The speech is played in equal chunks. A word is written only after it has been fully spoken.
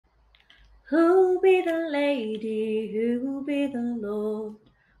Who'll be the lady, who'll be the lord,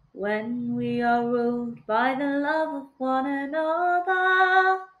 when we are ruled by the love of one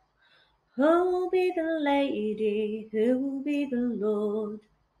another? Who'll be the lady, who'll be the lord,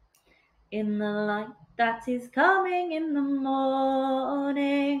 in the light that is coming in the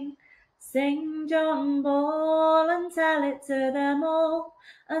morning? Sing John Ball and tell it to them all,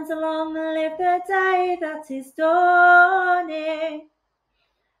 and so long live the day that is dawning.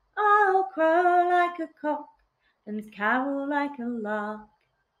 I'll crow like a cock and carol like a lark,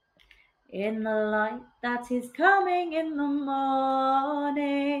 in the light that is coming in the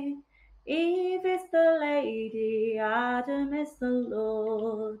morning. Eve is the lady, Adam is the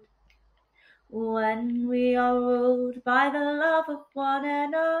Lord, when we are ruled by the love of one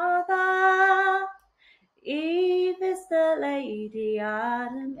another. Eve is the lady,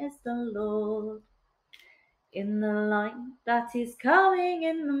 Adam is the Lord, in the light that is coming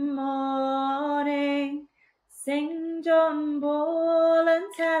in the morning. Sing John Ball and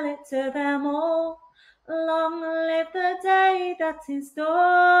tell it to them all, long live the day that is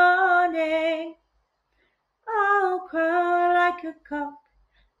dawning. I'll crow like a cock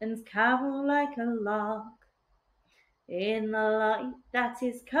and carol like a lark, in the light that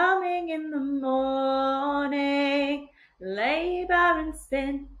is coming in the morning. Labour and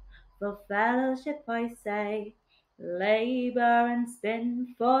spin, for fellowship I say, labour and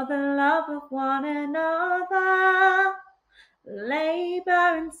spin for the love of one another.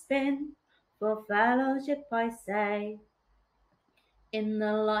 Labour and spin, for fellowship I say, in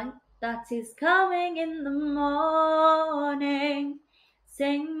the light that is coming in the morning.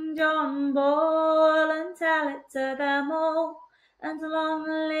 Sing John Ball and tell it to them all, and long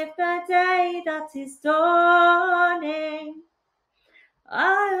live the day that is dawning.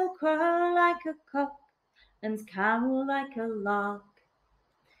 I'll crow like a cock and carol like a lark,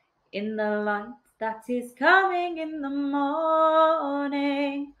 in the light that is coming in the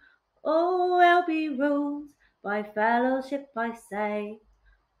morning. Oh, we'll be ruled by fellowship, I say.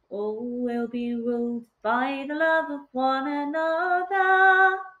 Oh, we'll be ruled by the love of one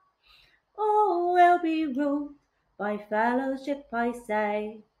another. Oh, we'll be ruled by fellowship, I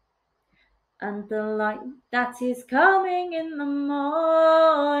say, and the light that is coming in the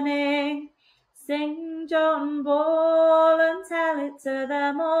morning. Sing John Ball and tell it to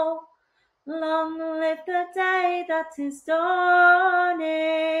them all, long live the day that is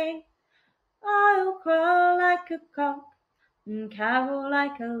dawning. I'll crow like a cock and carol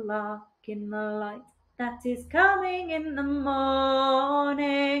like a lark, in the light that is coming in the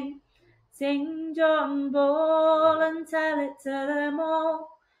morning. Sing John Ball and tell it to them all,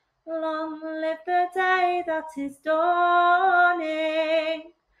 long live the day that is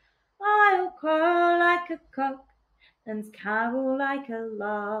dawning. I'll crow like a cock and carol like a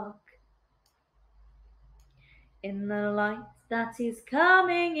lark, in the light that is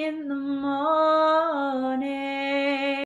coming in the morning.